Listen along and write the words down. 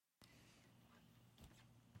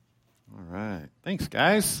All right. Thanks,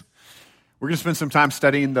 guys. We're going to spend some time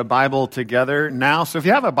studying the Bible together now. So if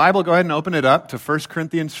you have a Bible, go ahead and open it up to 1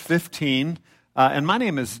 Corinthians 15. And my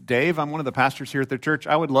name is Dave. I'm one of the pastors here at the church.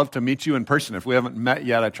 I would love to meet you in person. If we haven't met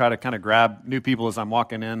yet, I try to kind of grab new people as I'm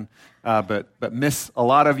walking in, but miss a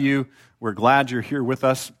lot of you. We're glad you're here with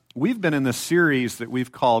us. We've been in this series that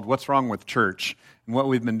we've called What's Wrong with Church? And what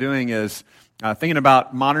we've been doing is thinking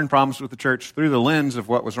about modern problems with the church through the lens of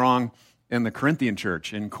what was wrong in the Corinthian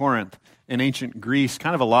church, in Corinth, in ancient Greece,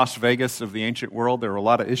 kind of a Las Vegas of the ancient world. There were a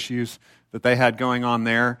lot of issues that they had going on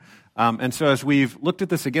there. And so as we've looked at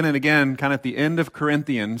this again and again, kind of at the end of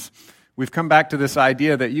Corinthians, we've come back to this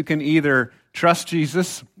idea that you can either trust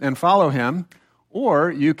Jesus and follow him, or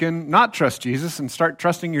you can not trust Jesus and start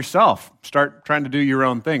trusting yourself, start trying to do your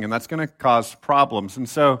own thing, and that's going to cause problems. And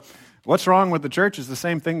so what's wrong with the church is the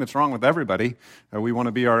same thing that's wrong with everybody. We want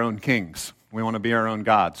to be our own kings. We want to be our own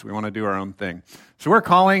gods. We want to do our own thing. So we're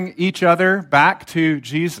calling each other back to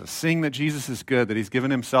Jesus, seeing that Jesus is good, that he's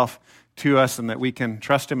given himself to us, and that we can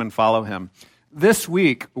trust him and follow him. This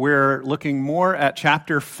week, we're looking more at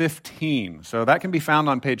chapter 15. So that can be found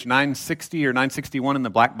on page 960 or 961 in the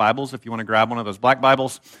Black Bibles, if you want to grab one of those Black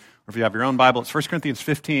Bibles, or if you have your own Bible. It's 1 Corinthians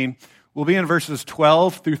 15. We'll be in verses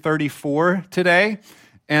 12 through 34 today.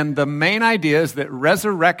 And the main idea is that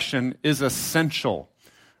resurrection is essential.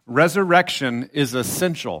 Resurrection is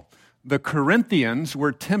essential. The Corinthians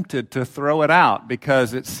were tempted to throw it out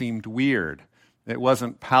because it seemed weird. It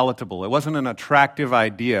wasn't palatable. It wasn't an attractive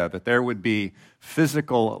idea that there would be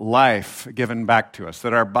physical life given back to us,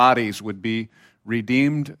 that our bodies would be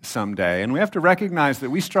redeemed someday. And we have to recognize that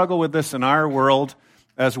we struggle with this in our world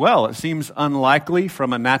as well. It seems unlikely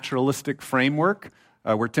from a naturalistic framework.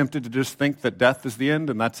 We're tempted to just think that death is the end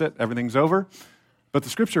and that's it, everything's over. But the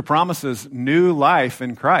Scripture promises new life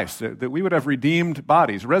in Christ, that we would have redeemed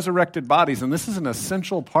bodies, resurrected bodies, and this is an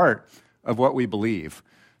essential part of what we believe.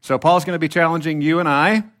 So Paul's going to be challenging you and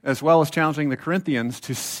I, as well as challenging the Corinthians,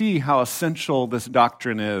 to see how essential this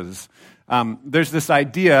doctrine is. There's this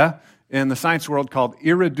idea in the science world called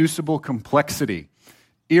irreducible complexity.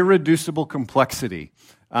 Irreducible complexity.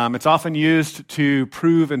 It's often used to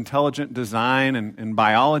prove intelligent design and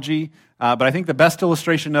biology, but I think the best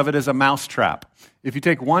illustration of it is a mousetrap. If you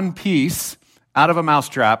take one piece out of a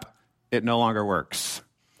mousetrap, it no longer works.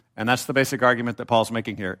 And that's the basic argument that Paul's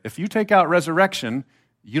making here. If you take out resurrection,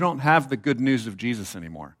 you don't have the good news of Jesus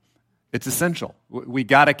anymore. It's essential. We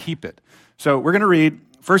got to keep it. So we're going to read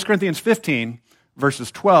 1 Corinthians 15,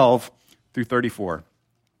 verses 12 through 34.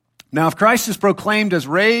 Now, if Christ is proclaimed as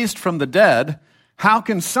raised from the dead, how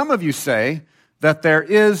can some of you say that there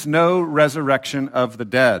is no resurrection of the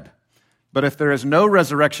dead? But if there is no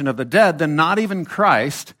resurrection of the dead, then not even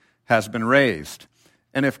Christ has been raised.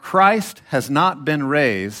 And if Christ has not been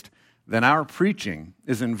raised, then our preaching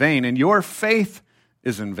is in vain, and your faith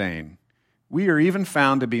is in vain. We are even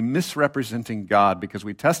found to be misrepresenting God because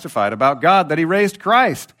we testified about God that he raised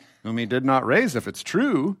Christ, whom he did not raise, if it's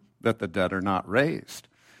true that the dead are not raised.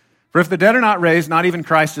 For if the dead are not raised, not even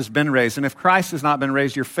Christ has been raised. And if Christ has not been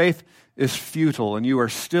raised, your faith is futile, and you are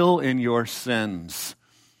still in your sins.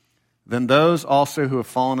 Then those also who have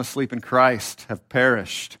fallen asleep in Christ have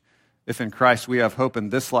perished. If in Christ we have hope in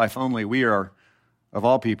this life only, we are, of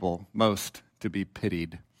all people, most to be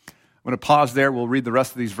pitied. I'm going to pause there. We'll read the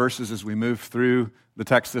rest of these verses as we move through the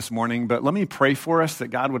text this morning. But let me pray for us that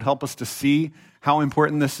God would help us to see how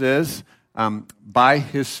important this is by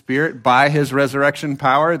his Spirit, by his resurrection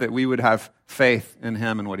power, that we would have faith in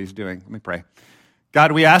him and what he's doing. Let me pray.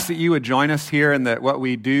 God, we ask that you would join us here and that what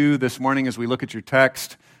we do this morning as we look at your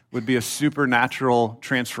text would be a supernatural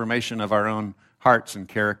transformation of our own hearts and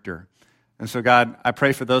character. And so, God, I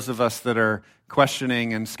pray for those of us that are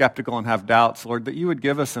questioning and skeptical and have doubts, Lord, that you would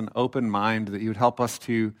give us an open mind, that you would help us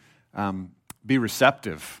to be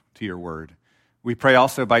receptive to your word. We pray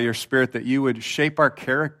also by your Spirit that you would shape our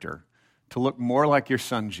character to look more like your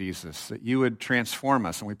Son, Jesus, that you would transform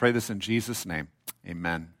us. And we pray this in Jesus' name.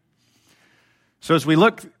 Amen. So as we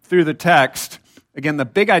look through the text, again, the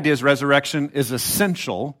big idea is resurrection is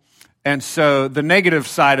essential. And so the negative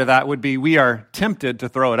side of that would be we are tempted to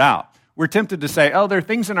throw it out. We're tempted to say, oh, there are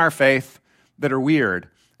things in our faith that are weird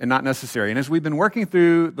and not necessary. And as we've been working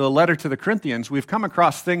through the letter to the Corinthians, we've come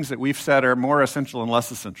across things that we've said are more essential and less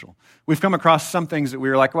essential. We've come across some things that we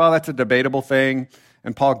were like, well, that's a debatable thing.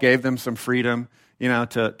 And Paul gave them some freedom,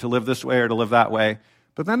 to live this way or to live that way.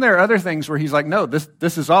 But then there are other things where he's like, no,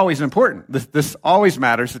 this is always important. This always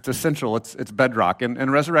matters. It's essential. It's bedrock.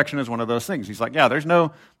 And resurrection is one of those things. He's like, yeah, there's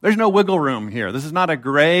no wiggle room here. This is not a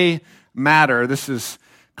gray matter. This is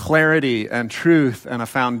clarity and truth and a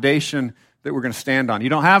foundation that we're going to stand on. You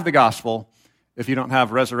don't have the gospel if you don't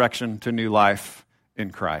have resurrection to new life in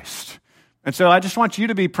Christ. And so I just want you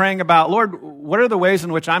to be praying about, Lord, what are the ways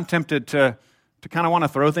in which I'm tempted to kind of want to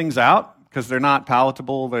throw things out because they're not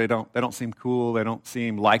palatable, they don't seem cool, they don't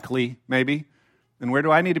seem likely, maybe? And where do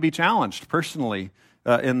I need to be challenged personally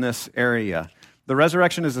in this area? The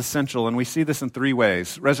resurrection is essential, and we see this in three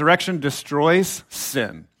ways. Resurrection destroys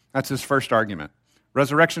sin. That's his first argument.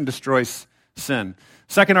 Resurrection destroys sin.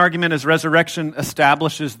 Second argument is resurrection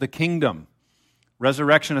establishes the kingdom.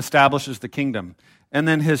 Resurrection establishes the kingdom. And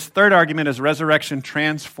then his third argument is resurrection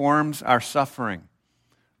transforms our suffering.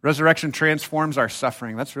 Resurrection transforms our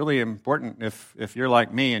suffering. That's really important if you're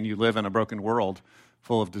like me and you live in a broken world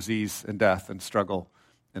full of disease and death and struggle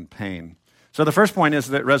and pain. So the first point is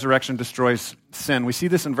that resurrection destroys sin. We see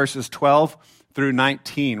this in verses 12 through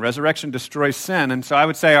 19. Resurrection destroys sin. And so I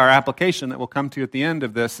would say our application that we'll come to at the end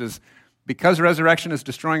of this is because resurrection is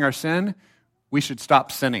destroying our sin, we should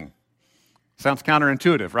stop sinning. Sounds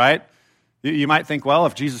counterintuitive, right? You might think, well,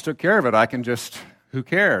 if Jesus took care of it, I can just, who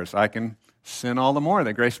cares? I can sin all the more,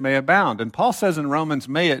 that grace may abound. And Paul says in Romans,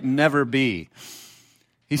 may it never be.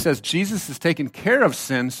 He says Jesus has taken care of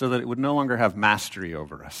sin so that it would no longer have mastery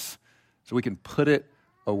over us. So we can put it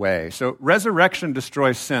away. So resurrection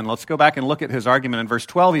destroys sin. Let's go back and look at his argument. In verse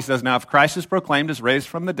 12, he says, now if Christ is proclaimed as raised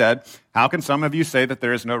from the dead, how can some of you say that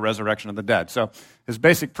there is no resurrection of the dead? So his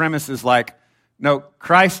basic premise is like, no,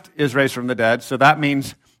 Christ is raised from the dead, so that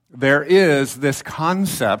means there is this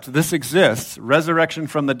concept, this exists, resurrection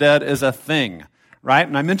from the dead is a thing, right?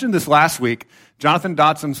 And I mentioned this last week. Jonathan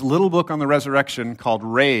Dodson's little book on the resurrection called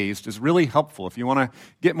Raised is really helpful. If you want to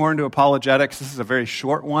get more into apologetics, this is a very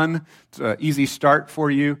short one. It's an easy start for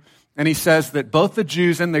you. And he says that both the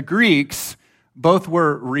Jews and the Greeks both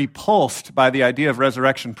were repulsed by the idea of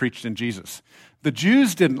resurrection preached in Jesus. The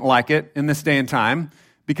Jews didn't like it in this day and time,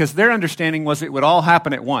 because their understanding was it would all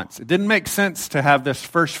happen at once. It didn't make sense to have this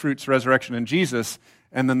first fruits resurrection in Jesus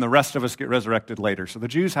and then the rest of us get resurrected later. So the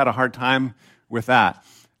Jews had a hard time with that.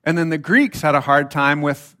 And then the Greeks had a hard time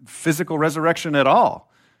with physical resurrection at all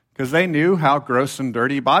because they knew how gross and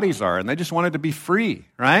dirty bodies are and they just wanted to be free,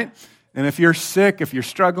 right? And if you're sick, if you're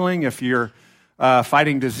struggling, if you're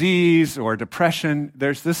fighting disease or depression,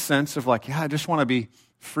 there's this sense of like, yeah, I just want to be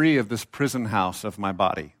free of this prison house of my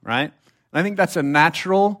body, right? And I think that's a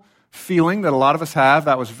natural feeling that a lot of us have.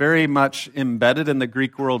 That was very much embedded in the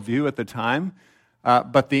Greek worldview at the time.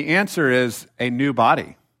 But the answer is a new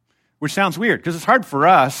body, which sounds weird because it's hard for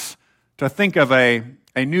us to think of a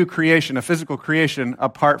new creation, a physical creation,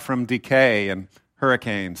 apart from decay and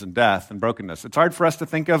hurricanes and death and brokenness. It's hard for us to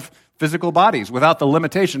think of physical bodies without the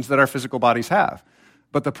limitations that our physical bodies have.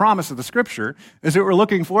 But the promise of the Scripture is that we're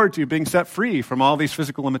looking forward to being set free from all these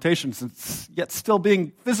physical limitations, and yet still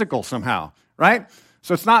being physical somehow, right?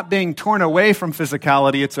 So it's not being torn away from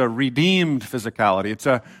physicality, it's a redeemed physicality. It's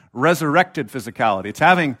a resurrected physicality. It's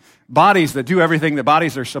having bodies that do everything that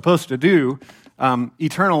bodies are supposed to do,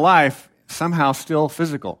 eternal life, somehow still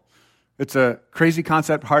physical. It's a crazy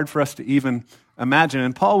concept, hard for us to even imagine.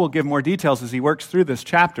 And Paul will give more details as he works through this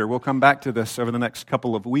chapter. We'll come back to this over the next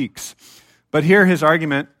couple of weeks. But here his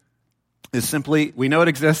argument is simply, we know it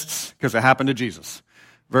exists because it happened to Jesus.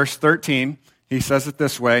 Verse 13, he says it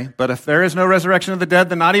this way, but if there is no resurrection of the dead,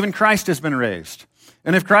 then not even Christ has been raised.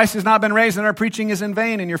 And if Christ has not been raised, then our preaching is in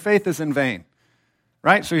vain and your faith is in vain.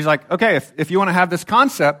 Right? So he's like, okay, if you want to have this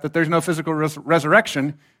concept that there's no physical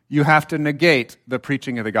resurrection, you have to negate the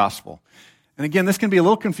preaching of the gospel. And again, this can be a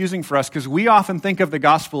little confusing for us because we often think of the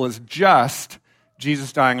gospel as just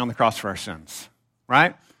Jesus dying on the cross for our sins.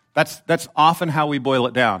 Right? That's often how we boil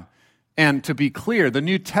it down. And to be clear, the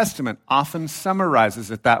New Testament often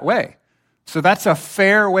summarizes it that way. So that's a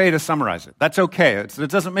fair way to summarize it. That's okay. It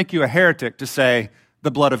doesn't make you a heretic to say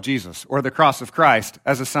the blood of Jesus or the cross of Christ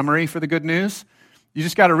as a summary for the good news. You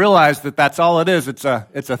just got to realize that that's all it is. It's a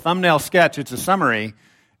thumbnail sketch. It's a summary.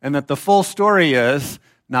 And that the full story is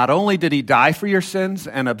not only did he die for your sins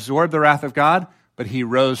and absorb the wrath of God, but he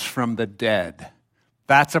rose from the dead.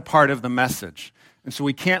 That's a part of the message. And so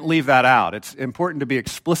we can't leave that out. It's important to be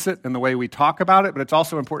explicit in the way we talk about it, but it's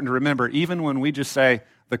also important to remember, even when we just say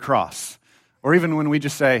the cross, or even when we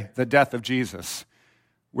just say the death of Jesus,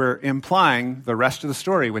 we're implying the rest of the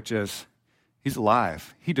story, which is he's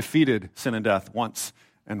alive. He defeated sin and death once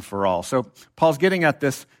and for all. So Paul's getting at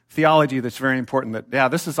this theology that's very important, that, yeah,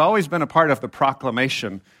 this has always been a part of the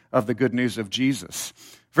proclamation of the good news of Jesus.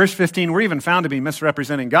 Verse 15, we're even found to be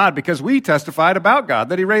misrepresenting God because we testified about God,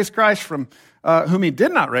 that he raised Christ from whom he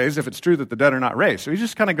did not raise, if it's true that the dead are not raised. So he's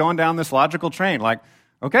just kind of going down this logical train, like,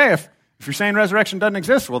 okay, if you're saying resurrection doesn't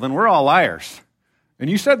exist, well, then we're all liars. And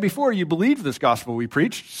you said before you believed this gospel we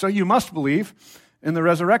preached, so you must believe in the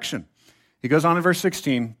resurrection. He goes on in verse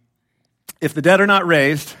 16, if the dead are not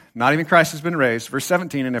raised, not even Christ has been raised. Verse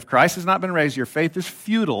 17, and if Christ has not been raised, your faith is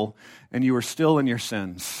futile and you are still in your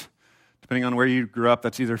sins. Depending on where you grew up,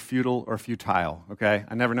 that's either futile or futile, okay?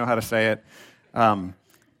 I never know how to say it,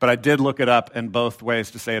 but I did look it up, and both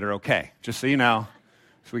ways to say it are okay, just so you know,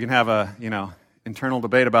 so we can have a, internal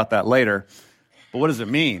debate about that later. But what does it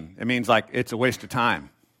mean? It means like it's a waste of time.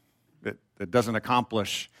 It doesn't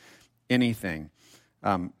accomplish anything.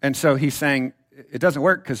 And so he's saying it doesn't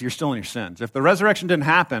work because you're still in your sins. If the resurrection didn't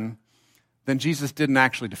happen, then Jesus didn't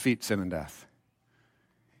actually defeat sin and death.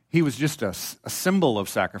 He was just a symbol of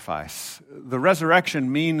sacrifice. The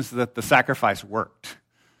resurrection means that the sacrifice worked.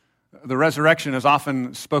 The resurrection is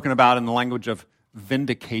often spoken about in the language of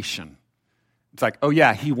vindication. It's like, oh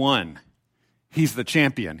yeah, he won. He's the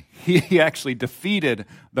champion. He actually defeated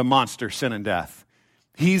the monster, sin and death.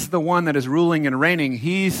 He's the one that is ruling and reigning.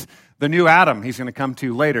 He's the new Adam he's going to come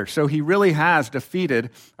to later. So he really has defeated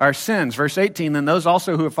our sins. Verse 18, then those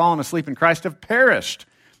also who have fallen asleep in Christ have perished.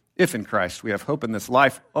 If in Christ we have hope in this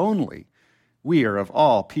life only, we are of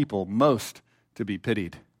all people most to be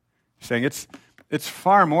pitied. He's saying it's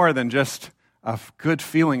far more than just a good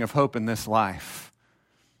feeling of hope in this life.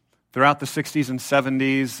 Throughout the 60s and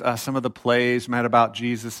 70s, some of the plays made about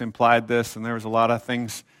Jesus implied this, and there was a lot of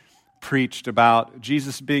things preached about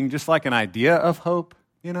Jesus being just like an idea of hope,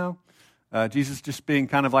 Jesus just being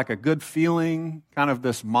kind of like a good feeling, kind of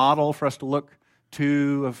this model for us to look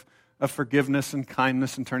to of forgiveness and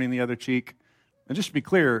kindness and turning the other cheek. And just to be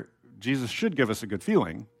clear, Jesus should give us a good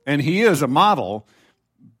feeling, and he is a model,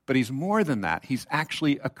 but he's more than that. He's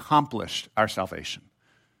actually accomplished our salvation.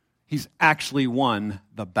 He's actually won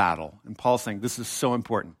the battle. And Paul's saying this is so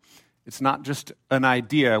important. It's not just an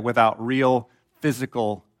idea without real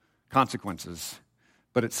physical consequences,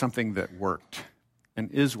 but it's something that worked and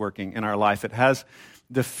is working in our life. It has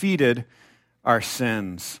defeated our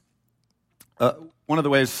sins. One of the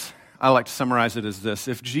ways I like to summarize it is this.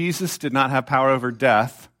 If Jesus did not have power over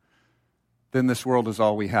death, then this world is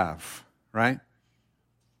all we have, right?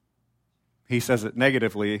 He says it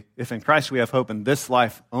negatively. If in Christ we have hope in this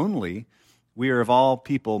life only, we are of all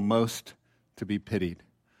people most to be pitied.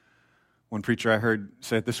 One preacher I heard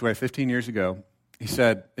say it this way 15 years ago. He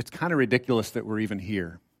said, it's kind of ridiculous that we're even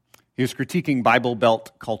here. He was critiquing Bible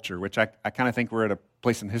Belt culture, which I kind of think we're at a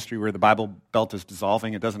place in history where the Bible Belt is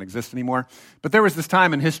dissolving. It doesn't exist anymore. But there was this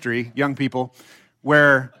time in history, young people,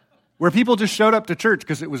 where people just showed up to church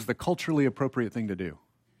because it was the culturally appropriate thing to do.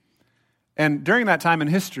 And during that time in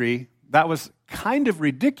history, that was kind of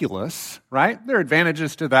ridiculous, right? There are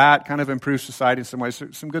advantages to that, kind of improves society in some ways,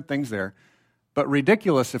 some good things there. But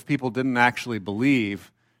ridiculous if people didn't actually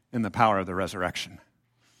believe in the power of the resurrection.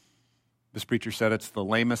 This preacher said it's the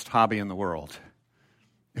lamest hobby in the world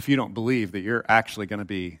if you don't believe that you're actually going to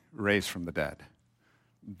be raised from the dead.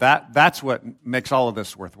 That's what makes all of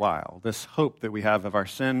this worthwhile, this hope that we have of our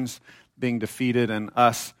sins being defeated and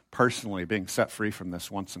us personally being set free from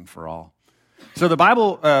this once and for all. So the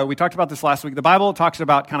Bible, we talked about this last week, the Bible talks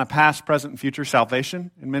about kind of past, present, and future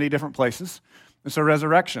salvation in many different places. And so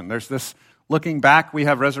resurrection, there's this looking back, we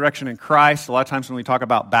have resurrection in Christ. A lot of times when we talk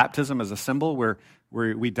about baptism as a symbol, where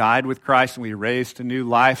we died with Christ and we raised to new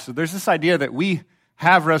life. So there's this idea that we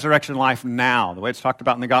have resurrection life now. The way it's talked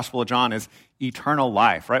about in the Gospel of John is eternal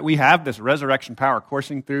life, right? We have this resurrection power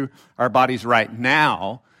coursing through our bodies right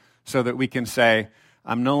now so that we can say,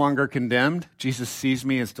 I'm no longer condemned. Jesus sees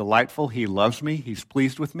me as delightful. He loves me. He's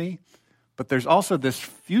pleased with me. But there's also this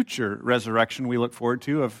future resurrection we look forward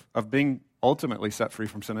to of being ultimately set free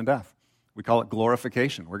from sin and death. We call it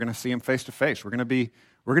glorification. We're going to see him face to face. We're going to be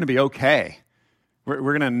okay. We're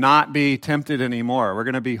going to not be tempted anymore. We're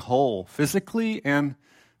going to be whole physically and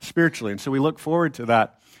spiritually. And so we look forward to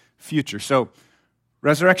that future. So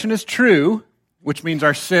resurrection is true, which means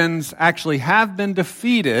our sins actually have been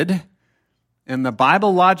defeated. And the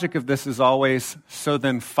Bible logic of this is always, so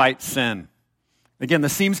then fight sin. Again,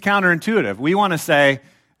 this seems counterintuitive. We want to say,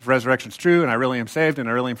 if resurrection's true and I really am saved and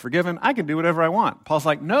I really am forgiven, I can do whatever I want. Paul's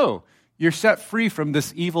like, no, you're set free from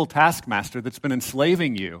this evil taskmaster that's been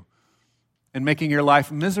enslaving you and making your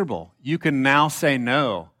life miserable. You can now say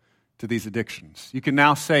no to these addictions. You can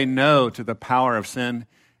now say no to the power of sin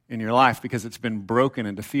in your life because it's been broken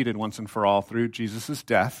and defeated once and for all through Jesus'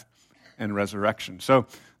 death and resurrection. So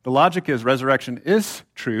the logic is resurrection is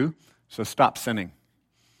true, so stop sinning.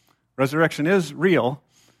 Resurrection is real,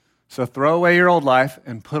 so throw away your old life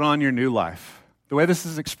and put on your new life. The way this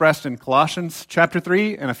is expressed in Colossians chapter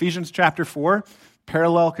 3 and Ephesians chapter 4,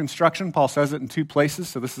 parallel construction, Paul says it in two places,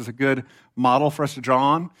 so this is a good model for us to draw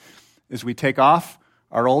on, is we take off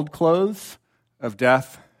our old clothes of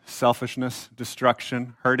death, selfishness,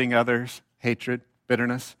 destruction, hurting others, hatred,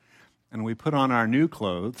 bitterness, and we put on our new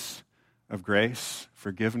clothes of grace,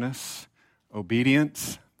 forgiveness,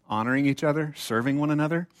 obedience, honoring each other, serving one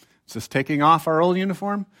another. It's just taking off our old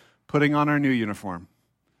uniform, putting on our new uniform.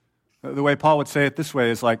 The way Paul would say it this way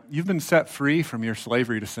is like, you've been set free from your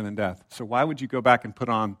slavery to sin and death. So why would you go back and put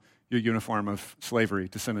on your uniform of slavery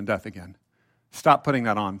to sin and death again? Stop putting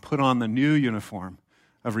that on. Put on the new uniform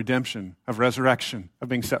of redemption, of resurrection, of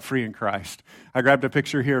being set free in Christ. I grabbed a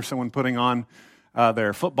picture here of someone putting on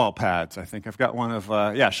their football pads. I think I've got one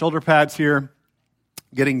of, shoulder pads here,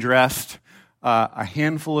 getting dressed. A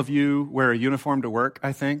handful of you wear a uniform to work,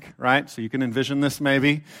 I think, right? So you can envision this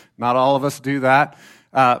maybe. Not all of us do that.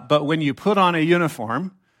 But when you put on a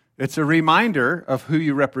uniform, it's a reminder of who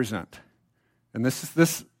you represent. And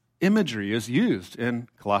this imagery is used in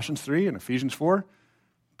Colossians 3 and Ephesians 4.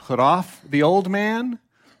 Put off the old man,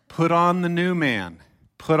 put on the new man.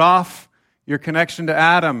 Put off your connection to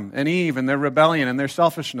Adam and Eve and their rebellion and their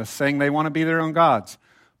selfishness, saying they want to be their own gods.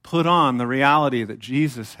 Put on the reality that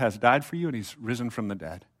Jesus has died for you and he's risen from the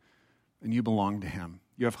dead. And you belong to him.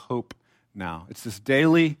 You have hope now. It's this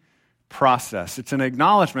daily process. It's an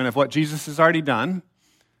acknowledgement of what Jesus has already done,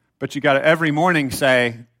 but you got to every morning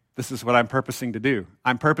say, this is what I'm purposing to do.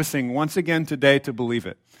 I'm purposing once again today to believe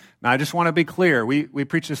it. Now, I just want to be clear. We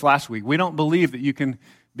preached this last week. We don't believe that you can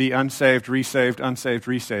be unsaved, resaved, unsaved,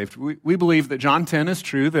 resaved. We believe that John 10 is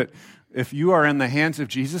true, that if you are in the hands of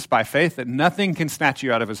Jesus by faith, that nothing can snatch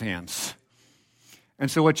you out of his hands.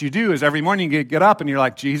 And so what you do is every morning you get up and you're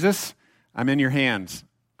like, Jesus, I'm in your hands.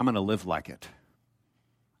 I'm going to live like it.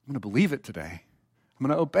 I'm going to believe it today. I'm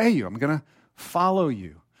going to obey you. I'm going to follow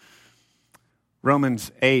you.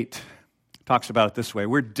 Romans 8 talks about it this way.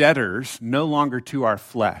 We're debtors no longer to our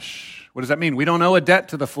flesh. What does that mean? We don't owe a debt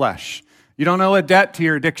to the flesh. You don't owe a debt to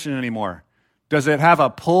your addiction anymore. Does it have a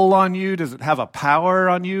pull on you? Does it have a power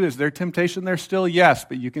on you? Is there temptation there still? Yes,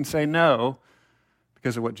 but you can say no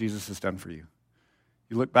because of what Jesus has done for you.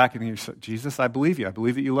 You look back and you say, Jesus, I believe you. I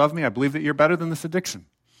believe that you love me. I believe that you're better than this addiction.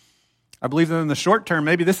 I believe that in the short term,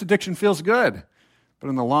 maybe this addiction feels good, but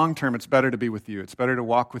in the long term, it's better to be with you. It's better to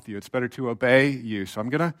walk with you. It's better to obey you. So I'm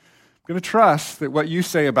going to trust that what you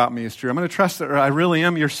say about me is true. I'm going to trust that I really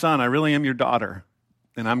am your son. I really am your daughter.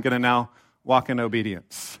 And I'm going to now walk in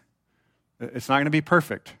obedience. It's not going to be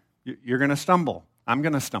perfect. You're going to stumble. I'm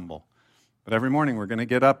going to stumble. But every morning, we're going to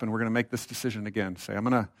get up and we're going to make this decision again. Say, I'm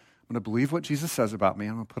going to believe what Jesus says about me.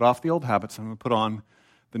 I'm going to put off the old habits. I'm going to put on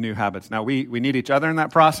the new habits. Now, we need each other in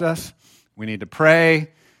that process. We need to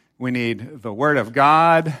pray. We need the Word of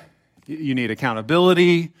God. You need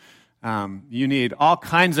accountability. You need all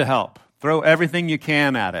kinds of help. Throw everything you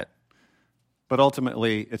can at it. But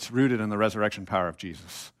ultimately, it's rooted in the resurrection power of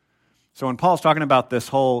Jesus. So when Paul's talking about this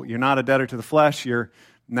whole, you're not a debtor to the flesh, you're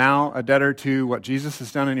now a debtor to what Jesus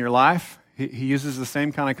has done in your life, he uses the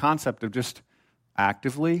same kind of concept of just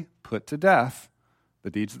actively put to death the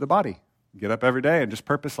deeds of the body. Get up every day and just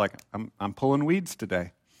purpose like, I'm pulling weeds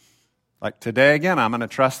today. Like today again, I'm going to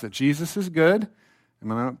trust that Jesus is good. I'm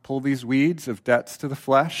going to pull these weeds of debts to the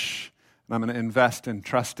flesh, and I'm going to invest in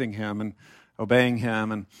trusting him and obeying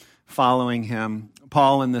him and following him.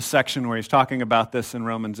 Paul, in this section where he's talking about this in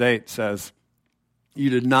Romans 8, says, you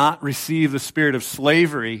did not receive the spirit of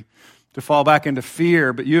slavery to fall back into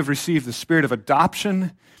fear, but you have received the spirit of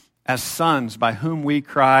adoption as sons, by whom we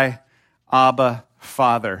cry, Abba,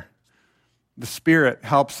 Father. The Spirit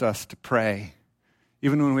helps us to pray,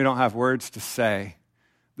 even when we don't have words to say.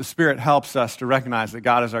 The Spirit helps us to recognize that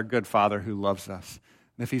God is our good Father who loves us.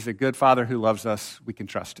 And if he's a good Father who loves us, we can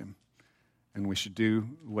trust him. And we should do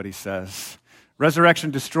what he says.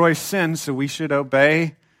 Resurrection destroys sin, so we should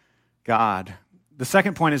obey God. The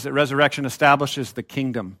second point is that resurrection establishes the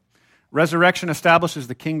kingdom. Resurrection establishes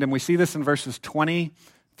the kingdom. We see this in verses 20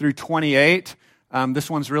 through 28. This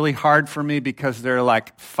one's really hard for me because there are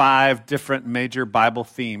like 5 different major Bible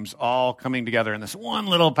themes all coming together in this one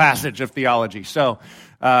little passage of theology. So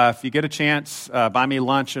if you get a chance, buy me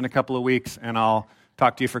lunch in a couple of weeks, and I'll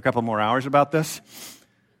talk to you for a couple more hours about this.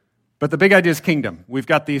 But the big idea is kingdom. We've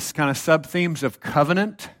got these kind of sub-themes of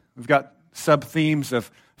covenant. We've got sub-themes of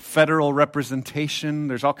federal representation.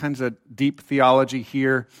 There's all kinds of deep theology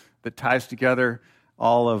here that ties together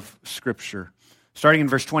all of Scripture. Starting in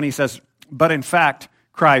verse 20, he says, but in fact,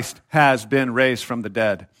 Christ has been raised from the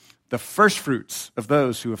dead, the firstfruits of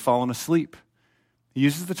those who have fallen asleep. He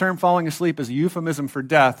uses the term falling asleep as a euphemism for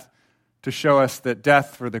death to show us that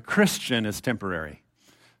death for the Christian is temporary.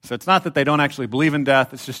 So it's not that they don't actually believe in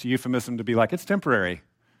death, it's just a euphemism to be like, it's temporary.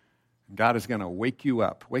 God is going to wake you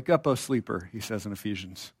up. Wake up, O sleeper, he says in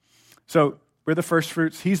Ephesians. So we're the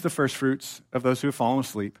firstfruits. He's the firstfruits of those who have fallen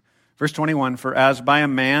asleep. Verse 21, for as by a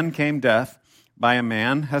man came death, by a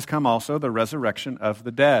man has come also the resurrection of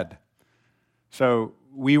the dead. So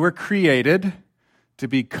we were created to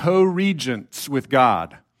be co-regents with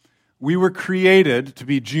God. We were created to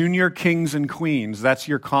be junior kings and queens. That's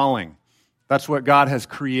your calling. That's what God has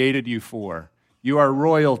created you for. You are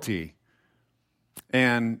royalty.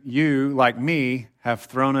 And you, like me, have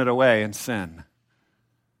thrown it away in sin.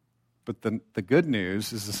 But the good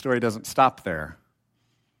news is the story doesn't stop there.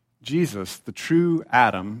 Jesus, the true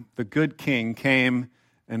Adam, the good king, came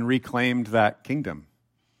and reclaimed that kingdom.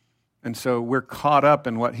 And so we're caught up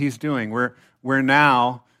in what he's doing. We're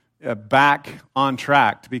now back on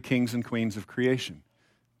track to be kings and queens of creation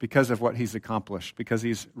because of what he's accomplished, because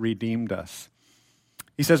he's redeemed us.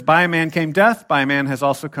 He says, by a man came death, by a man has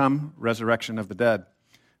also come resurrection of the dead.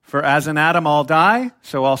 For as in Adam all die,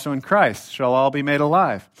 so also in Christ shall all be made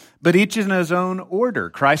alive. But each in his own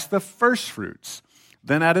order, Christ the firstfruits.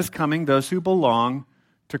 Then at his coming, those who belong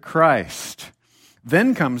to Christ.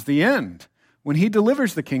 Then comes the end, when he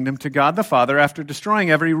delivers the kingdom to God the Father after destroying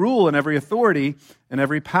every rule and every authority and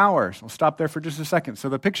every power. So I'll stop there for just a second. So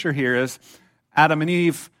the picture here is Adam and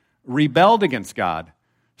Eve rebelled against God,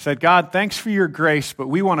 said, God, thanks for your grace, but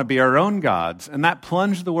we want to be our own gods. And that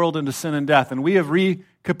plunged the world into sin and death. And we have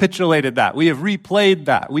recapitulated that. We have replayed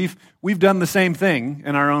that. We've done the same thing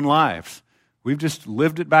in our own lives. We've just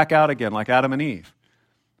lived it back out again like Adam and Eve.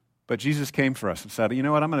 But Jesus came for us and said, you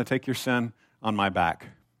know what, I'm going to take your sin on my back.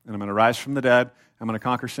 And I'm going to rise from the dead. I'm going to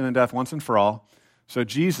conquer sin and death once and for all. So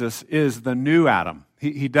Jesus is the new Adam.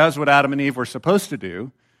 He does what Adam and Eve were supposed to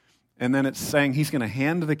do. And then it's saying he's going to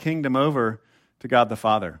hand the kingdom over to God the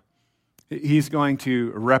Father. He's going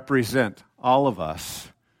to represent all of us.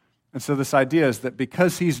 And so this idea is that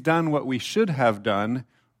because he's done what we should have done,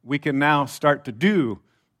 we can now start to do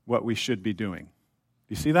what we should be doing. Do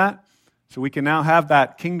you see that? So we can now have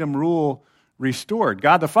that kingdom rule restored.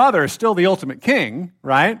 God the Father is still the ultimate king,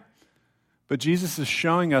 right? But Jesus is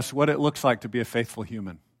showing us what it looks like to be a faithful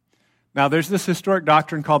human. Now, there's this historic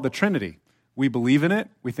doctrine called the Trinity. We believe in it.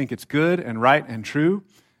 We think it's good and right and true.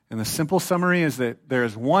 And the simple summary is that there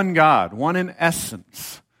is one God, one in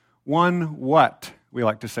essence, one what, we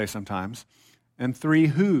like to say sometimes, and three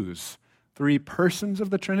whos, three persons of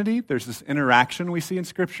the Trinity. There's this interaction we see in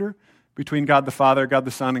Scripture between God the Father, God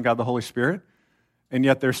the Son, and God the Holy Spirit. And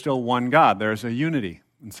yet there's still one God. There's a unity.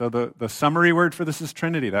 And so the summary word for this is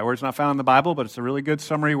Trinity. That word's not found in the Bible, but it's a really good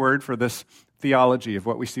summary word for this theology of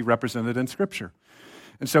what we see represented in Scripture.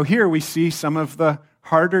 And so here we see some of the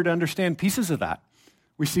harder to understand pieces of that.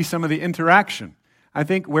 We see some of the interaction. I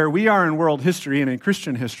think where we are in world history and in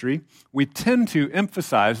Christian history, we tend to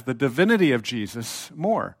emphasize the divinity of Jesus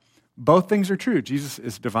more. Both things are true. Jesus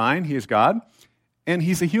is divine, he is God, and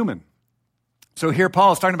he's a human. So here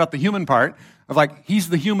Paul is talking about the human part of like, he's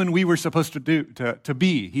the human we were supposed to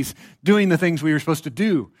be. He's doing the things we were supposed to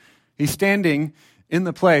do. He's standing in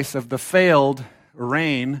the place of the failed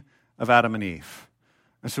reign of Adam and Eve.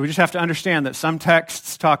 And so we just have to understand that some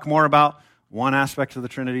texts talk more about one aspect of the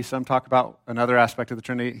Trinity, some talk about another aspect of the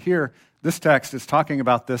Trinity. Here, this text is talking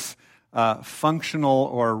about this functional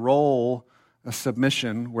or role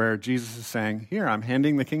submission where Jesus is saying, here, I'm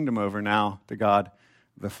handing the kingdom over now to God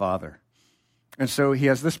the Father. And so he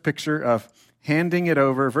has this picture of handing it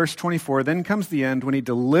over. Verse 24, then comes the end when he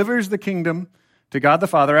delivers the kingdom to God the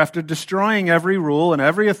Father after destroying every rule and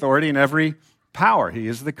every authority and every power. He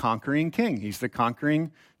is the conquering king. He's the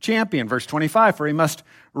conquering champion. Verse 25, for he must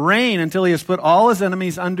reign until he has put all his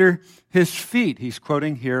enemies under his feet. He's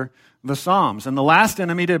quoting here the Psalms. And the last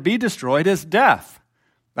enemy to be destroyed is death.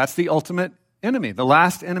 That's the ultimate enemy, the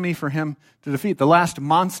last enemy for him to defeat, the last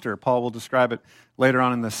monster. Paul will describe it later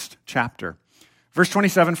on in this chapter. Verse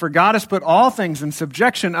 27, for God has put all things in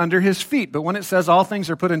subjection under his feet. But when it says all things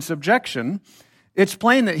are put in subjection, it's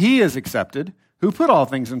plain that he is accepted who put all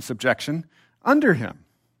things in subjection under him.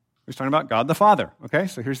 He's talking about God the Father. Okay,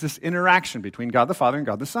 so here's this interaction between God the Father and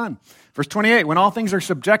God the Son. Verse 28, when all things are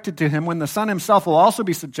subjected to him, when the Son himself will also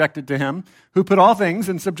be subjected to him who put all things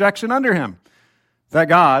in subjection under him, that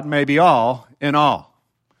God may be all in all.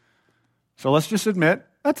 So let's just admit,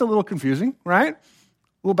 that's a little confusing, right?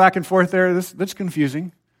 A little back and forth there. That's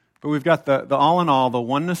confusing. But we've got the all in all, the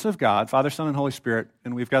oneness of God, Father, Son, and Holy Spirit,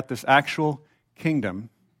 and we've got this actual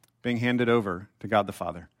kingdom being handed over to God the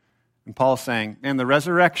Father. And Paul's saying, and the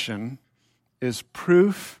resurrection is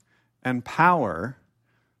proof and power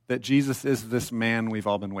that Jesus is this man we've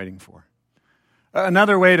all been waiting for.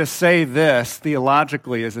 Another way to say this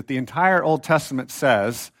theologically is that the entire Old Testament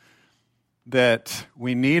says that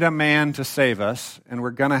we need a man to save us, and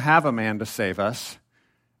we're going to have a man to save us.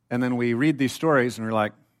 And then we read these stories and we're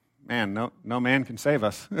like, man, no man can save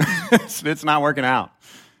us. It's not working out.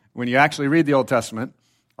 When you actually read the Old Testament,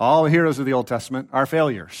 all the heroes of the Old Testament are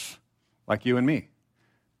failures, like you and me.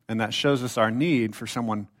 And that shows us our need for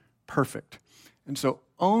someone perfect. And so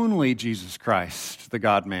only Jesus Christ, the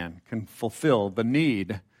God-man, can fulfill the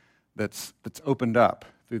need that's opened up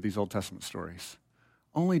through these Old Testament stories.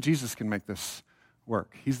 Only Jesus can make this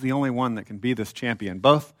work. He's the only one that can be this champion,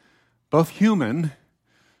 both human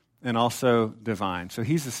and also divine. So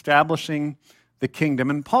he's establishing the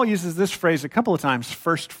kingdom. And Paul uses this phrase a couple of times,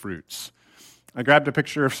 first fruits. I grabbed a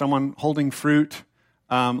picture of someone holding fruit.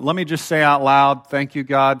 Let me just say out loud, thank you,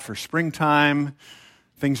 God, for springtime.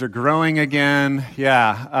 Things are growing again.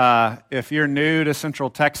 Yeah, if you're new to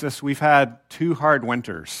Central Texas, we've had 2 hard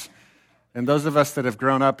winters. And those of us that have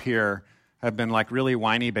grown up here have been like really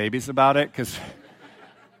whiny babies about it because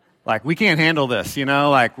like we can't handle this,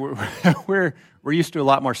 like we're used to a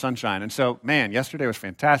lot more sunshine. And so, man, yesterday was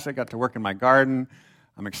fantastic. Got to work in my garden.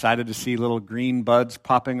 I'm excited to see little green buds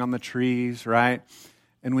popping on the trees, right?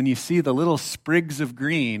 And when you see the little sprigs of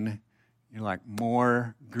green, you're like,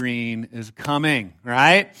 more green is coming,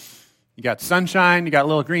 right? You got sunshine, you got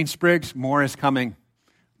little green sprigs, more is coming.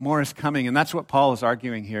 More is coming. And that's what Paul is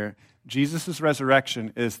arguing here. Jesus'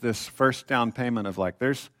 resurrection is this first down payment of like,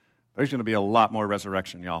 there's going to be a lot more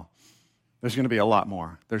resurrection, y'all. There's going to be a lot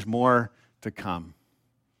more. There's more to come.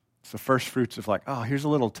 It's the first fruits of like, oh, here's a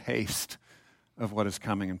little taste of what is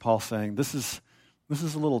coming. And Paul's saying, this is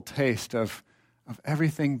a little taste of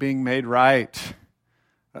everything being made right,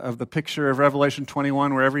 of the picture of Revelation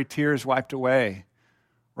 21 where every tear is wiped away,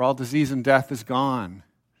 where all disease and death is gone.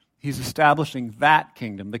 He's establishing that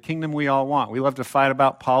kingdom, the kingdom we all want. We love to fight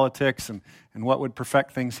about politics and what would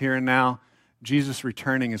perfect things here and now. Jesus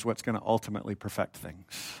returning is what's going to ultimately perfect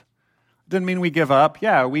things. Doesn't mean we give up.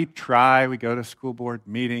 Yeah, we try. We go to school board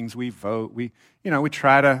meetings. We vote. We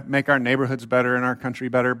try to make our neighborhoods better and our country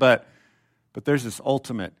better. But there's this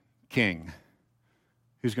ultimate king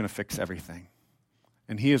who's going to fix everything.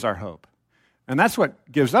 And he is our hope. And that's what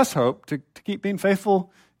gives us hope to keep being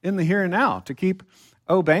faithful in the here and now, to keep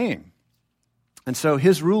obeying. And so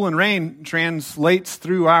his rule and reign translates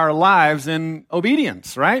through our lives in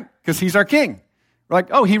obedience, right? Because he's our king. We're like,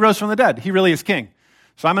 oh, he rose from the dead. He really is king.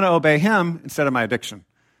 So I'm going to obey him instead of my addiction.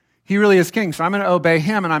 He really is king, so I'm going to obey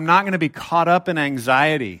him, and I'm not going to be caught up in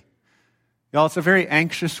anxiety. Y'all, it's a very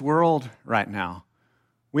anxious world right now.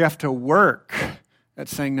 We have to work at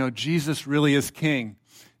saying, no, Jesus really is king.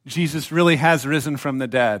 Jesus really has risen from the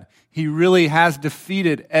dead. He really has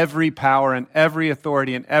defeated every power and every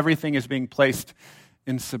authority, and everything is being placed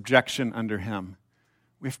in subjection under him.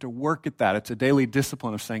 We have to work at that. It's a daily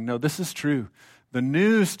discipline of saying, no, this is true. The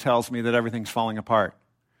news tells me that everything's falling apart.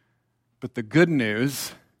 But the good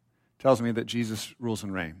news tells me that Jesus rules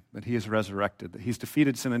and reigns, that he is resurrected, that he's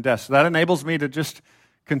defeated sin and death. So that enables me to just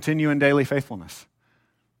continue in daily faithfulness.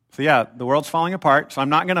 So yeah, the world's falling apart, so I'm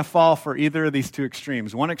not going to fall for either of these two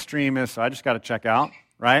extremes. One extreme is, so I just got to check out,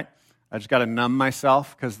 right? I just got to numb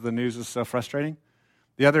myself because the news is so frustrating.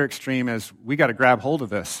 The other extreme is, we got to grab hold of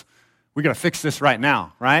this. We got to fix this right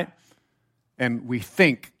now, right? And we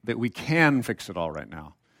think that we can fix it all right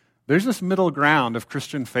now. There's this middle ground of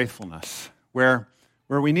Christian faithfulness where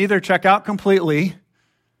we neither check out completely,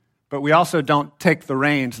 but we also don't take the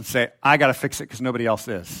reins and say, I got to fix it because nobody else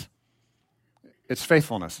is. It's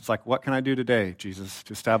faithfulness. It's like, what can I do today, Jesus,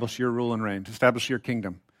 to establish your rule and reign, to establish your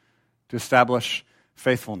kingdom, to establish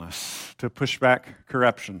faithfulness, to push back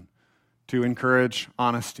corruption, to encourage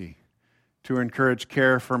honesty, to encourage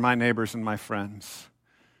care for my neighbors and my friends.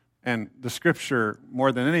 And the Scripture,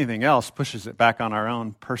 more than anything else, pushes it back on our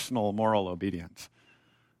own personal moral obedience.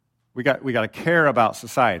 We got to care about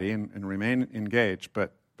society and remain engaged,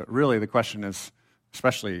 but really the question is,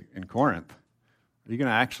 especially in Corinth, are you going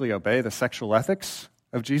to actually obey the sexual ethics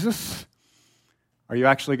of Jesus? Are you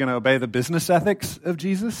actually going to obey the business ethics of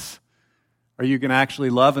Jesus? Are you going to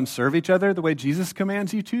actually love and serve each other the way Jesus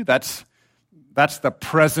commands you to? That's the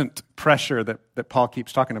present pressure that Paul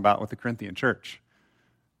keeps talking about with the Corinthian church.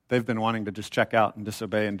 They've been wanting to just check out and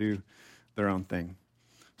disobey and do their own thing.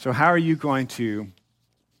 So how are you going to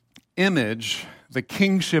image the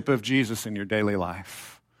kingship of Jesus in your daily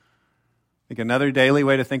life? I think another daily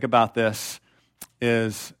way to think about this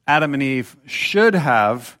is Adam and Eve should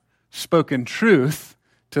have spoken truth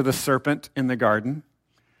to the serpent in the garden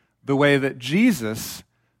the way that Jesus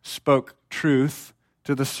spoke truth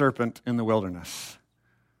to the serpent in the wilderness.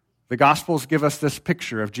 The Gospels give us this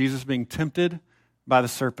picture of Jesus being tempted by the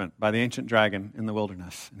serpent, by the ancient dragon in the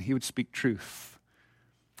wilderness, and he would speak truth.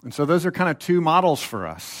 And so those are kind of two models for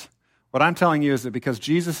us. What I'm telling you is that because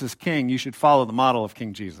Jesus is king, you should follow the model of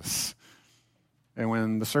King Jesus. And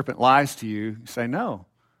when the serpent lies to you, you say, no,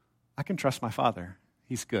 I can trust my Father.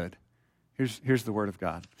 He's good. Here's the word of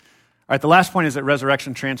God. All right, the last point is that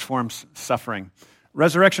resurrection transforms suffering.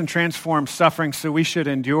 Resurrection transforms suffering, so we should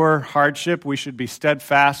endure hardship. We should be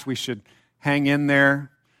steadfast. We should hang in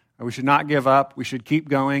there. We should not give up. We should keep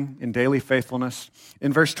going in daily faithfulness.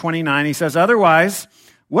 In verse 29, he says, otherwise,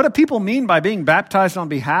 what do people mean by being baptized on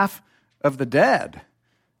behalf of the dead?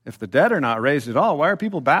 If the dead are not raised at all, why are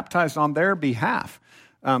people baptized on their behalf?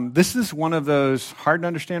 This is one of those hard to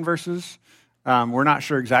understand verses. We're not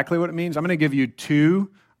sure exactly what it means. I'm going to give you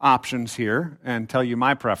two options here and tell you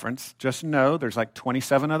my preference. Just know there's like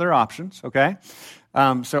 27 other options, okay?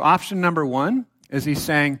 So option number one is he's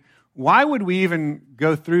saying, why would we even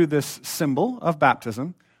go through this symbol of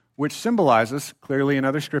baptism, which symbolizes, clearly in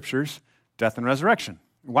other scriptures, death and resurrection?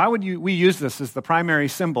 Why would we use this as the primary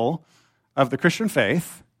symbol of the Christian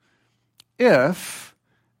faith if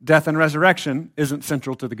death and resurrection isn't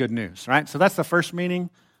central to the good news, right? So that's the first meaning.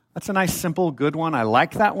 That's a nice, simple, good one. I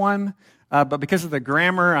like that one. But because of the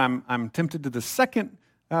grammar, I'm tempted to the second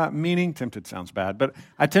meaning. Tempted sounds bad, but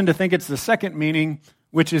I tend to think it's the second meaning,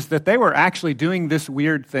 which is that they were actually doing this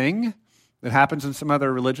weird thing that happens in some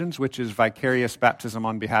other religions, which is vicarious baptism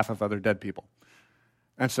on behalf of other dead people.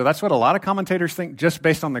 And so that's what a lot of commentators think, just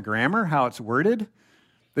based on the grammar, how it's worded,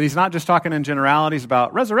 that he's not just talking in generalities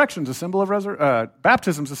about resurrection's a symbol of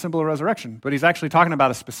baptism's a symbol of resurrection, but he's actually talking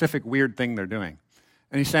about a specific weird thing they're doing.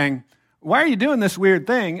 And he's saying, why are you doing this weird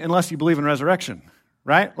thing unless you believe in resurrection,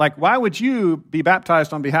 right? Like, why would you be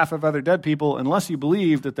baptized on behalf of other dead people unless you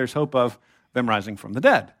believe that there's hope of them rising from the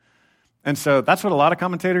dead? And so that's what a lot of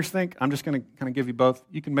commentators think. I'm just going to kind of give you both.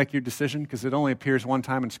 You can make your decision because it only appears one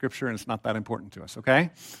time in Scripture and it's not that important to us,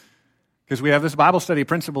 okay? Because we have this Bible study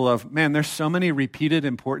principle of, man, there's so many repeated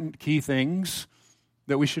important key things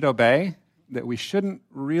that we should obey that we shouldn't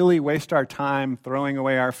really waste our time throwing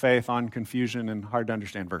away our faith on confusion and hard to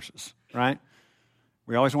understand verses, right?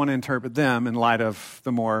 We always want to interpret them in light of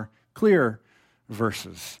the more clear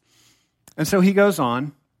verses. And so he goes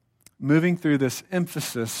on, moving through this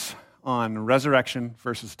emphasis on resurrection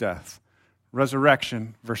versus death,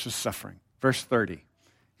 resurrection versus suffering. Verse 30,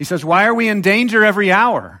 he says, why are we in danger every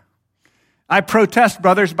hour? I protest,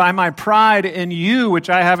 brothers, by my pride in you, which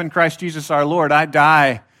I have in Christ Jesus our Lord. I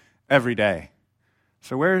die every day.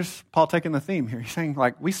 So where's Paul taking the theme here? He's saying,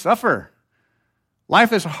 like, we suffer.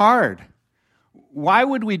 Life is hard. Why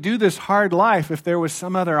would we do this hard life if there was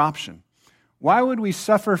some other option? Why would we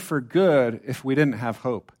suffer for good if we didn't have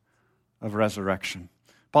hope of resurrection?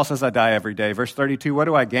 Paul says, I die every day. Verse 32, what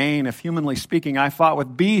do I gain if, humanly speaking, I fought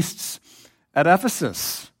with beasts at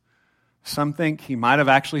Ephesus? Some think he might have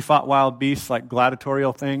actually fought wild beasts, like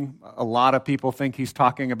gladiatorial thing. A lot of people think he's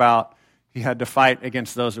talking about he had to fight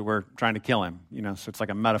against those who were trying to kill him. So it's like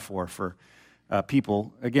a metaphor for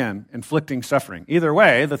people, again, inflicting suffering. Either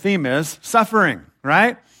way, the theme is suffering,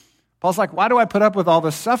 right? Paul's like, why do I put up with all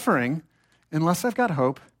this suffering unless I've got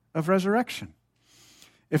hope of resurrection?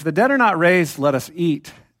 If the dead are not raised, let us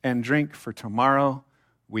eat and drink, for tomorrow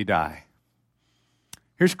we die.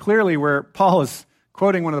 Here's clearly where Paul is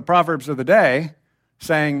quoting one of the Proverbs of the day,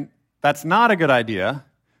 saying that's not a good idea,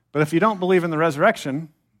 but if you don't believe in the resurrection,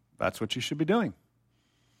 that's what you should be doing.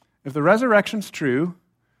 If the resurrection's true,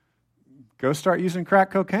 go start using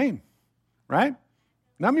crack cocaine, right?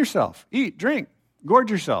 Numb yourself, eat, drink, gorge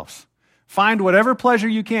yourselves. Find whatever pleasure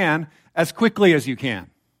you can as quickly as you can.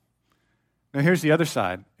 Now here's the other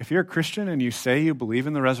side. If you're a Christian and you say you believe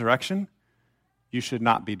in the resurrection, you should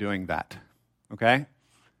not be doing that, okay?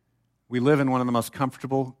 We live in one of the most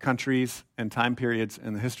comfortable countries and time periods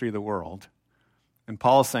in the history of the world. And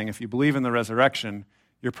Paul is saying if you believe in the resurrection,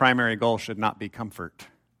 your primary goal should not be comfort.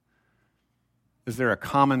 Is there a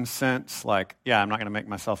common sense like, I'm not going to make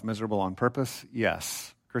myself miserable on purpose?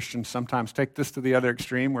 Yes. Christians sometimes take this to the other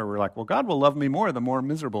extreme where we're like, well, God will love me more the more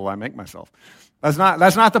miserable I make myself. That's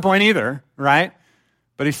not the point either, right?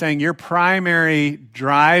 But he's saying your primary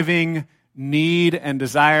driving need and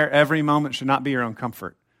desire every moment should not be your own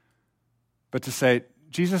comfort, but to say,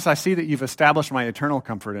 Jesus, I see that you've established my eternal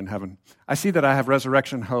comfort in heaven. I see that I have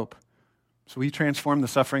resurrection hope. So will you transform the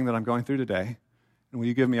suffering that I'm going through today? And will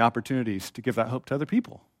you give me opportunities to give that hope to other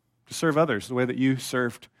people, to serve others the way that you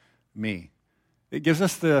served me? It gives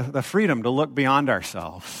us the freedom to look beyond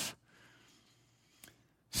ourselves.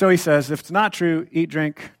 So he says, if it's not true, eat,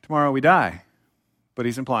 drink, tomorrow we die. But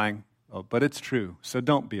he's implying, but it's true, so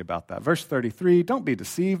don't be about that. Verse 33, don't be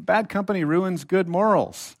deceived. Bad company ruins good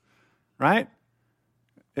morals, right?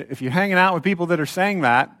 If you're hanging out with people that are saying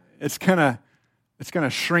that, it's gonna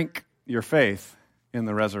shrink your faith in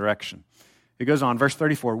the resurrection. It goes on, verse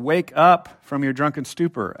 34, wake up from your drunken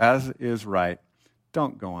stupor, as is right.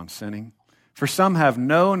 don't go on sinning. For some have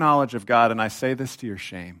no knowledge of God, and I say this to your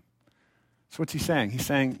shame. So what's he saying? He's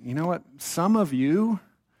saying, you know what? Some of you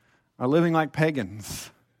are living like pagans.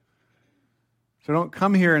 So don't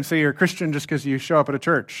come here and say you're a Christian just because you show up at a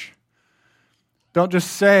church. Don't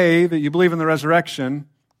just say that you believe in the resurrection,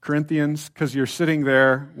 Corinthians, because you're sitting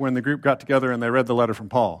there when the group got together and they read the letter from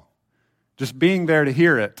Paul. Just being there to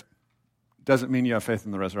hear it doesn't mean you have faith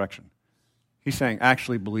in the resurrection. He's saying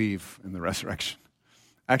actually believe in the resurrection.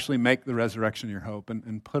 Actually make the resurrection your hope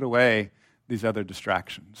and put away these other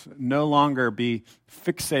distractions. No longer be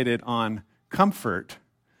fixated on comfort,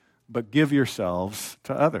 but give yourselves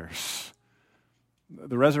to others.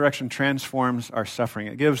 The resurrection transforms our suffering.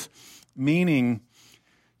 It gives meaning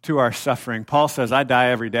to our suffering. Paul says, I die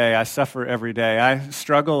every day. I suffer every day. I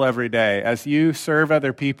struggle every day. As you serve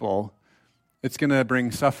other people, it's going to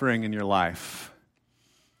bring suffering in your life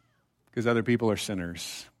because other people are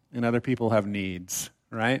sinners and other people have needs,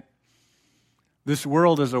 right? This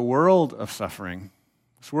world is a world of suffering.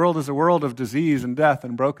 This world is a world of disease and death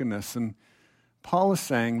and brokenness. And Paul is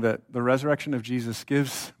saying that the resurrection of Jesus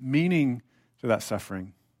gives meaning to that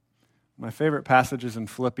suffering. My favorite passage is in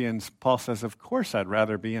Philippians. Paul says, of course I'd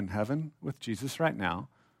rather be in heaven with Jesus right now,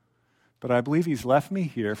 but I believe he's left me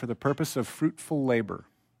here for the purpose of fruitful labor,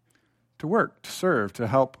 to work, to serve, to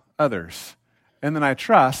help others. And then I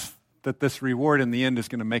trust that this reward in the end is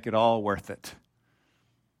going to make it all worth it.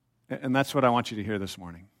 And that's what I want you to hear this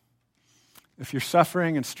morning. If you're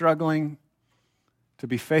suffering and struggling to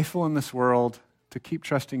be faithful in this world, to keep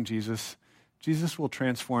trusting Jesus, Jesus will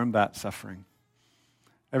transform that suffering.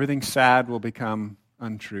 Everything sad will become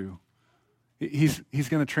untrue. He's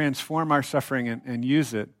going to transform our suffering and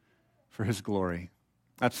use it for his glory.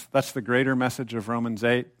 That's the greater message of Romans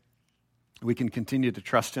 8. We can continue to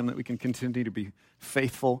trust him, that we can continue to be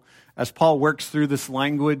faithful. As Paul works through this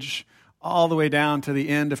language all the way down to the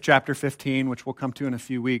end of chapter 15, which we'll come to in a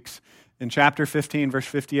few weeks. In chapter 15, verse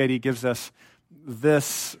 58, he gives us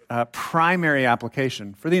this primary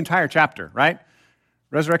application for the entire chapter, right?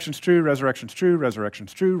 Resurrection's true, resurrection's true,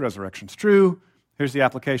 resurrection's true, resurrection's true. Here's the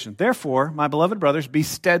application. Therefore, my beloved brothers, be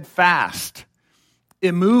steadfast,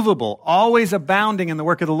 immovable, always abounding in the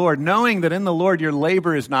work of the Lord, knowing that in the Lord your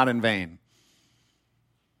labor is not in vain.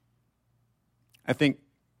 I think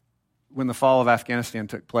when the fall of Afghanistan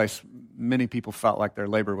took place, many people felt like their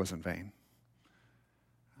labor was in vain.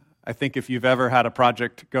 I think if you've ever had a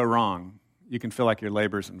project go wrong, you can feel like your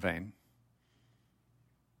labor is in vain.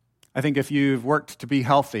 I think if you've worked to be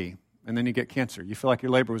healthy and then you get cancer, you feel like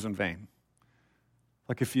your labor was in vain.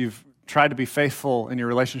 Like if you've tried to be faithful in your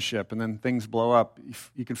relationship and then things blow up,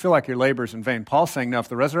 you can feel like your labor is in vain. Paul's saying, no, if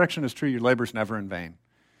the resurrection is true, your labor is never in vain.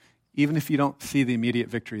 Even if you don't see the immediate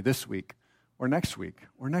victory this week or next week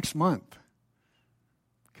or next month,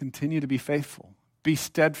 continue to be faithful. Be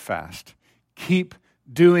steadfast. Keep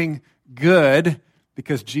doing good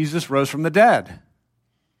because Jesus rose from the dead.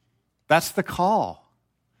 That's the call.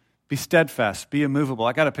 Be steadfast. Be immovable.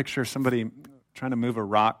 I got a picture of somebody trying to move a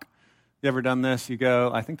rock. You ever done this? You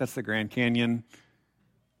go, I think that's the Grand Canyon.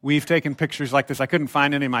 We've taken pictures like this. I couldn't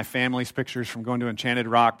find any of my family's pictures from going to Enchanted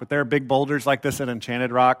Rock, but there are big boulders like this at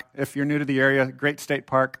Enchanted Rock. If you're new to the area, great state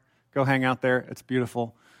park. Go hang out there. It's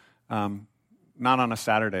beautiful. Not on a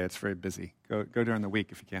Saturday. It's very busy. Go during the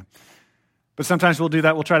week if you can. But sometimes we'll do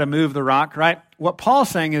that. We'll try to move the rock, right? What Paul's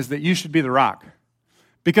saying is that you should be the rock.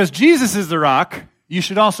 Because Jesus is the rock, you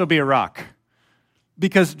should also be a rock.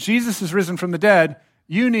 Because Jesus is risen from the dead,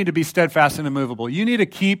 you need to be steadfast and immovable. You need to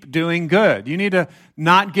keep doing good. You need to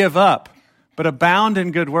not give up, but abound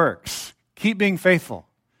in good works. Keep being faithful.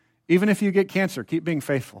 Even if you get cancer, keep being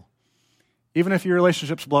faithful. Even if your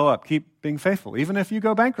relationships blow up, keep being faithful. Even if you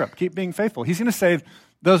go bankrupt, keep being faithful. He's going to say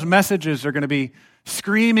those messages are going to be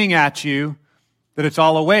screaming at you that it's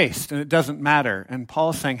all a waste and it doesn't matter. And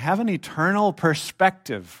Paul's saying, have an eternal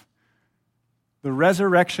perspective. The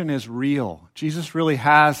resurrection is real. Jesus really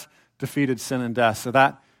has defeated sin and death, so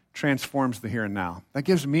that transforms the here and now. That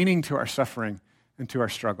gives meaning to our suffering and to our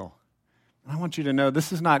struggle. And I want you to know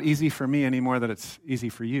this is not easy for me anymore than it's easy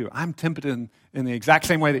for you. I'm tempted in the exact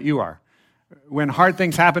same way that you are. When hard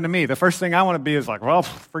things happen to me, the first thing I want to be is like, well,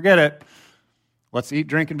 forget it. Let's eat,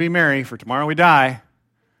 drink, and be merry, for tomorrow we die.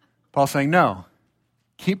 Paul's saying, no,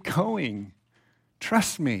 keep going.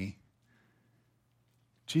 Trust me.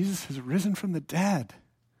 Jesus has risen from the dead.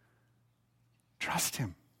 Trust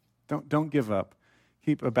him. Don't give up.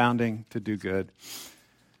 Keep abounding to do good.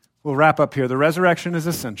 We'll wrap up here. The resurrection is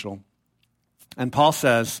essential. And Paul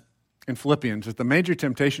says in Philippians that the major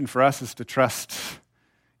temptation for us is to trust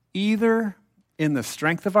either in the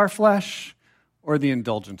strength of our flesh or the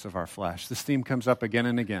indulgence of our flesh. This theme comes up again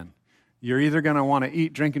and again. You're either going to want to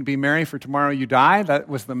eat, drink, and be merry, for tomorrow you die. That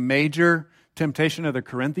was the major temptation of the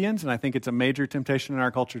Corinthians, and I think it's a major temptation in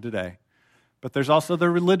our culture today. But there's also the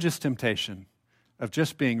religious temptation of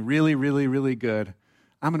just being really, really, really good.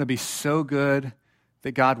 I'm going to be so good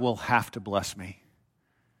that God will have to bless me.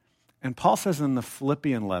 And Paul says in the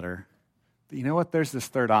Philippian letter that, you know what, there's this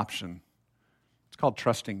third option. It's called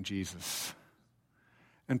trusting Jesus.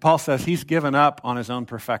 And Paul says he's given up on his own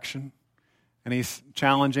perfection, and he's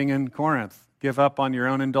challenging in Corinth. Give up on your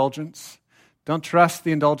own indulgence. Don't trust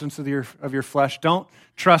the indulgence of your flesh. Don't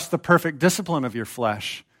trust the perfect discipline of your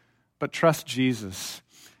flesh, but trust Jesus.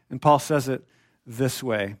 And Paul says it this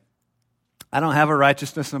way. I don't have a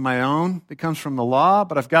righteousness of my own that comes from the law,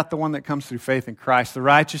 but I've got the one that comes through faith in Christ, the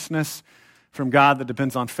righteousness from God that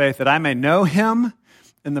depends on faith, that I may know him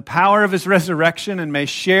in the power of his resurrection and may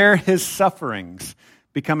share his sufferings,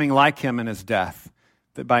 becoming like him in his death,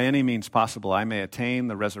 that by any means possible I may attain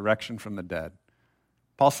the resurrection from the dead.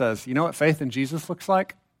 Paul says, you know what faith in Jesus looks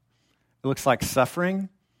like? It looks like suffering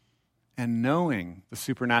and knowing the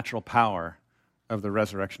supernatural power of the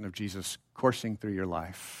resurrection of Jesus coursing through your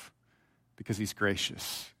life because he's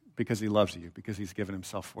gracious, because he loves you, because he's given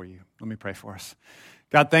himself for you. Let me pray for us.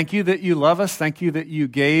 God, thank you that you love us. Thank you that you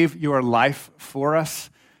gave your life for us,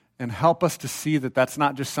 and help us to see that that's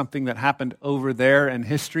not just something that happened over there in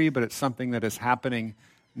history, but it's something that is happening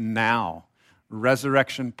now.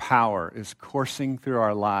 Resurrection power is coursing through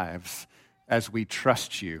our lives as we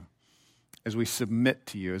trust you, as we submit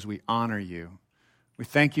to you, as we honor you. We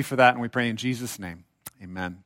thank you for that, and we pray in Jesus' name. Amen.